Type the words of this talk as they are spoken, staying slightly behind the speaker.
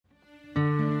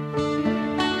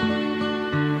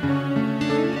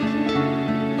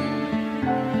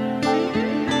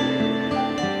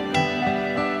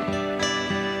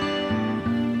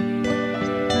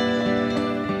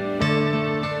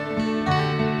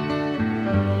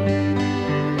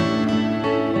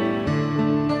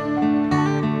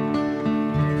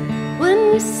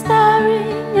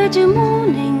staring at your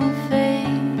morning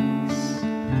face,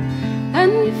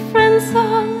 and your friends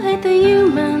all hate the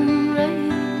human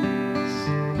race.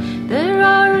 There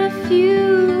are a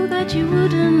few that you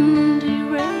wouldn't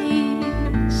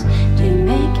erase. They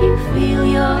make you feel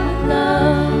you're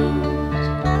loved.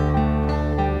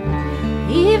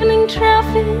 Evening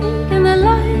traffic and the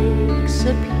lights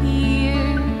appear.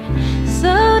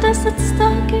 So does that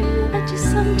stalker that you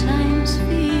sometimes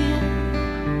fear.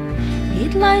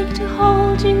 He'd like to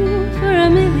hold you for a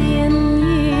million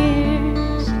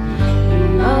years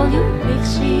in all your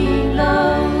pixie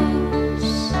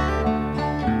loves.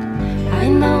 I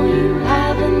know you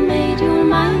haven't made your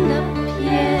mind up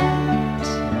yet.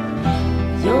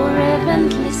 Your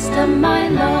event list a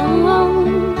mile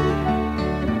long.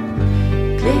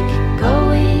 Click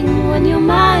going when your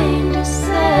mind is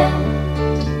set,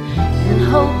 and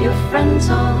hope your friends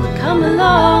all come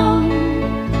along.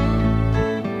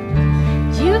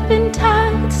 You've been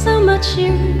tagged so much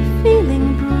you're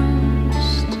feeling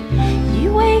bruised.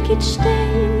 You wake each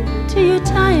day to your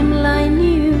timeline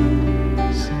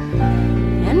news,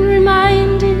 and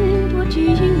reminded what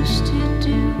you used to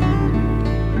do,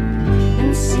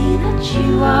 and see that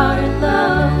you are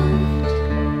loved.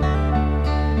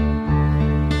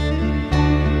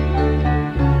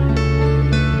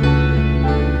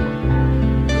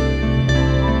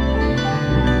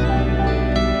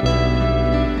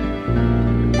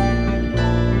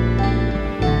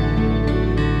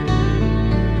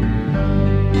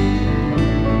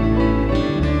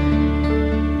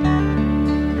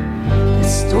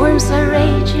 Storms are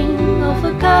raging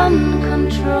over gun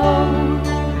control,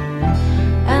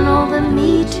 and all the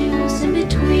Me Too's in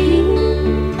between.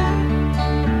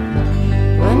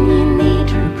 When you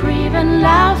need reprieve and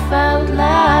laugh out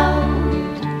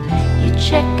loud, you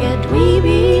check at We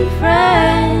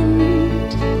Befriend.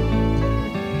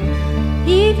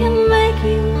 He can make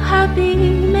you happy,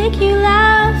 make you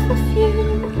laugh a few.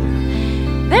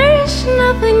 There is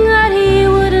nothing I